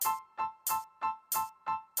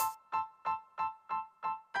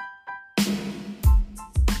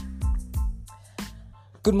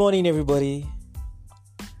Good morning, everybody,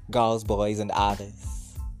 girls, boys, and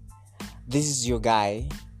others. This is your guy,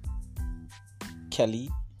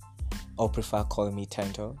 Kelly, or prefer calling me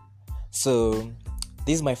Tento. So,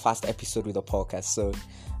 this is my first episode with the podcast. So,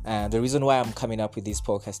 the reason why I'm coming up with this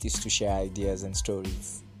podcast is to share ideas and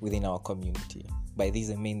stories within our community. By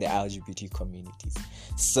this, I mean the LGBT communities.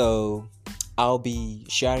 So, I'll be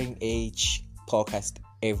sharing each podcast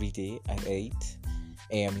every day at 8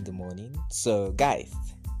 a.m. in the morning. So, guys,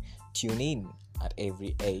 tune in at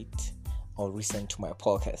every 8 or listen to my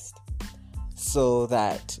podcast so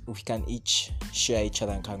that we can each share each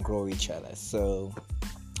other and can grow each other. So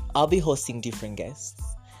I'll be hosting different guests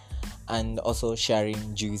and also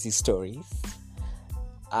sharing juicy stories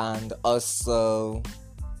and also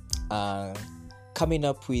coming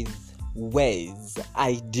up with ways,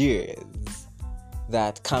 ideas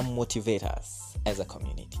that can motivate us as a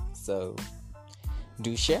community. So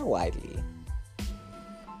do share widely.